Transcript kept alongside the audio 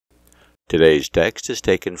Today's text is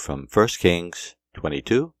taken from 1 Kings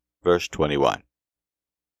 22, verse 21.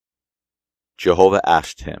 Jehovah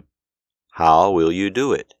asked him, "How will you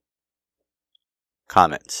do it?"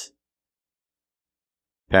 Comments.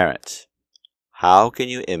 Parents, how can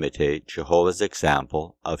you imitate Jehovah's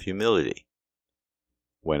example of humility?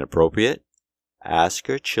 When appropriate, ask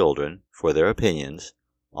your children for their opinions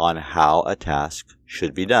on how a task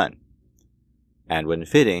should be done, and when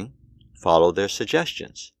fitting, follow their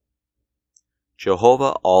suggestions.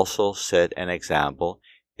 Jehovah also set an example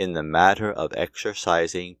in the matter of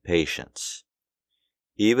exercising patience,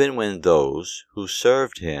 even when those who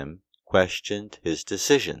served him questioned his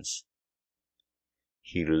decisions.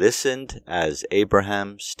 He listened as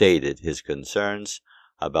Abraham stated his concerns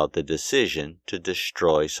about the decision to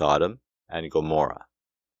destroy Sodom and Gomorrah.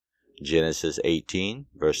 Genesis 18,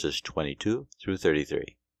 verses 22 through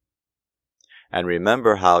 33. And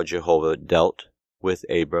remember how Jehovah dealt with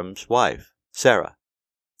Abram's wife, Sarah.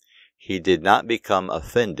 He did not become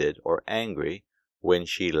offended or angry when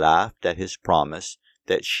she laughed at his promise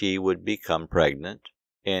that she would become pregnant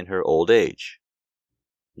in her old age.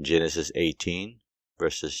 Genesis 18,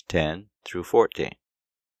 verses 10 through 14.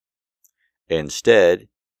 Instead,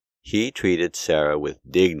 he treated Sarah with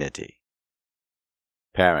dignity.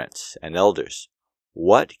 Parents and elders,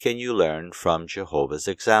 what can you learn from Jehovah's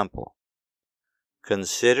example?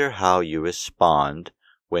 Consider how you respond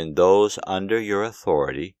when those under your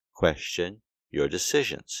authority question your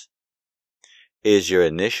decisions. Is your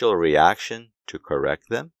initial reaction to correct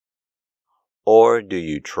them? Or do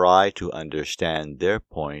you try to understand their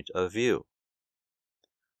point of view?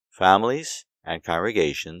 Families and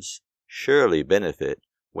congregations surely benefit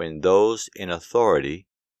when those in authority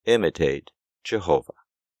imitate Jehovah.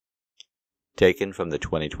 Taken from the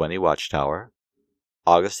 2020 Watchtower,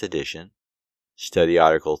 August edition, Study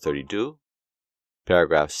Article 32,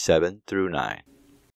 paragraphs 7 through 9.